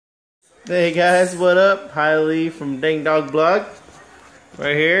Hey guys, what up? Lee from Dang Dog Blog.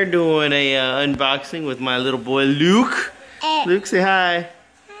 Right here doing a unboxing with my little boy Luke. Luke, say hi.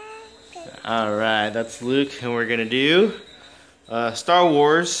 Alright, that's Luke, and we're gonna do Star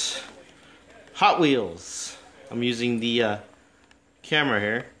Wars Hot Wheels. I'm using the camera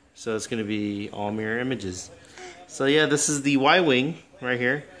here, so it's gonna be all mirror images. So yeah, this is the Y-Wing right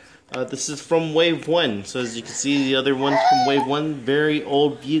here. This is from Wave 1, so as you can see, the other one from Wave 1, very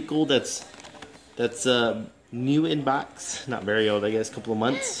old vehicle that's new in box. Not very old, I guess, a couple of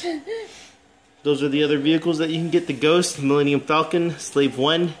months. Those are the other vehicles that you can get: the Ghost, the Millennium Falcon, Slave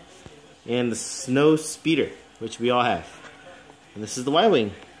 1, and the Snow Speeder, which we all have. And this is the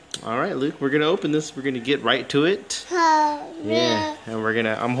Y-Wing. Alright, Luke, we're going to open this. We're going to get right to it. Yeah, and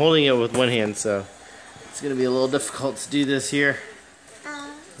I'm holding it with one hand, so it's going to be a little difficult to do this here.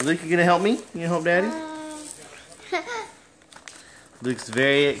 Luke, you gonna help me? You gonna help Daddy? Luke's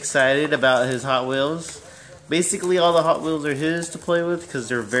very excited about his Hot Wheels. Basically, all the Hot Wheels are his to play with because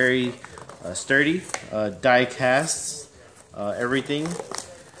they're very sturdy. Die casts, everything.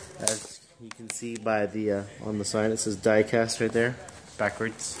 As you can see by the on the sign, it says die cast right there,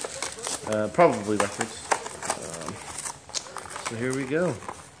 backwards. Probably backwards. So here we go.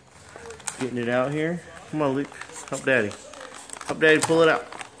 Getting it out here. Come on, Luke. Help Daddy. Help Daddy pull it out.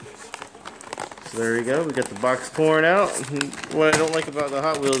 So there we go, we got the box pouring out. What I don't like about the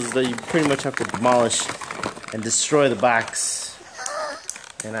Hot Wheels is that you pretty much have to demolish and destroy the box.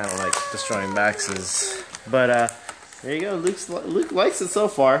 And I don't like destroying boxes. But there you go, Luke likes it so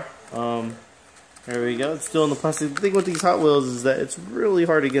far. There we go, it's still in the plastic. The thing with these Hot Wheels is that it's really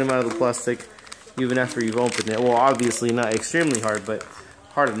hard to get them out of the plastic even after you've opened it. Well, obviously not extremely hard, but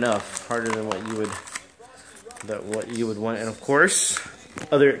hard enough. Harder than what you would want. And of course,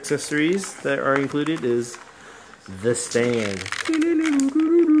 other accessories that are included is the stand,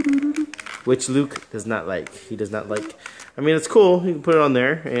 which Luke does not like. He does not like. I mean, it's cool. You can put it on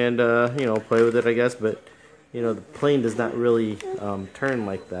there and you know, play with it, I guess. But you know, the plane does not really turn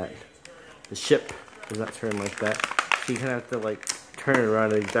like that. The ship does not turn like that. So you kind of have to like turn it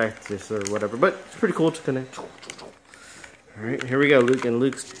around exactly or whatever. But it's pretty cool to connect. All right, here we go, Luke. And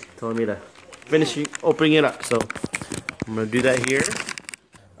Luke's telling me to finish opening it up. So I'm gonna do that here.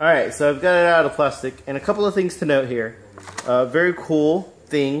 Alright, so I've got it out of plastic, and a couple of things to note here. Very cool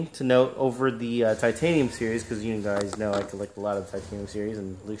thing to note over the Titanium series, because you guys know I collect a lot of Titanium series,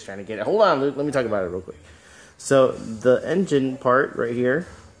 and Luke's trying to get it. Hold on, Luke, let me talk about it real quick. So, the engine part right here,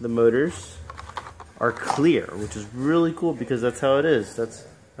 the motors, are clear, which is really cool, because that's how it is. That's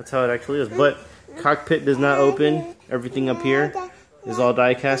how it actually is. But, cockpit does not open. Everything up here is all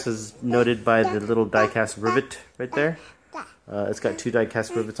die-cast, as noted by the little die-cast rivet right there. It's got 2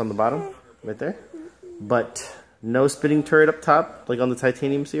 die-cast rivets on the bottom, right there. But no spinning turret up top, like on the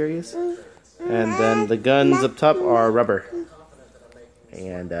Titanium series. And then the guns up top are rubber.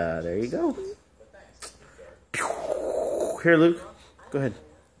 And there you go. Here, Luke, go ahead.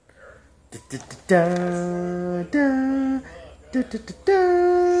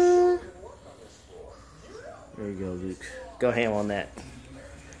 There you go, Luke. Go ham on that.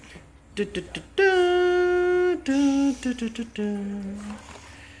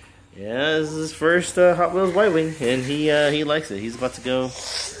 Yeah, this is his first Hot Wheels Y-Wing, and he likes it. He's about to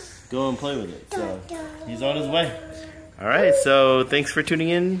go and play with it. So he's on his way. All right, so thanks for tuning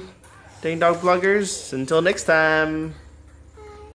in, Dang Dog Bloggers. Until next time.